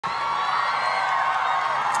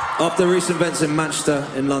After recent events in Manchester,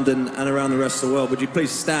 in London and around the rest of the world, would you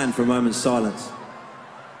please stand for a moment's silence?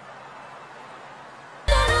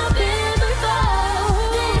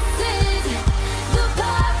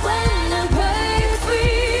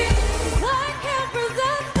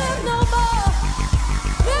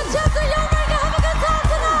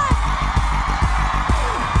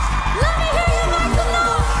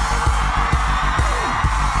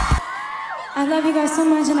 I love you guys so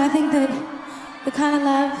much, and I think that the kind of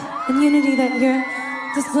love and unity that you're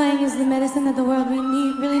displaying is the medicine that the world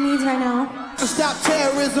really needs right now. Stop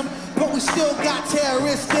terrorism, but we still got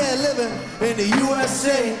terrorists there living in the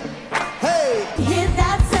USA. Hey! Hear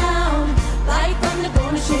that sound, like thunder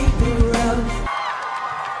gonna shake the world.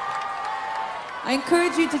 I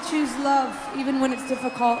encourage you to choose love, even when it's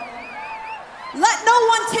difficult. Let no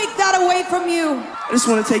one take that away from you. I just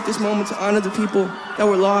want to take this moment to honor the people that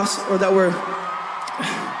were lost or that were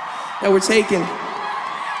taken.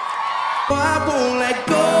 I won't let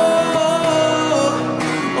go.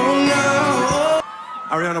 Oh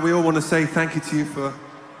no. Ariana, we all want to say thank you to you for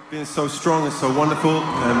being so strong and so wonderful.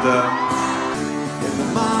 And in the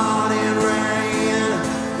morning rain,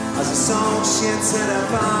 as the sun shines to the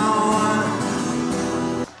bone.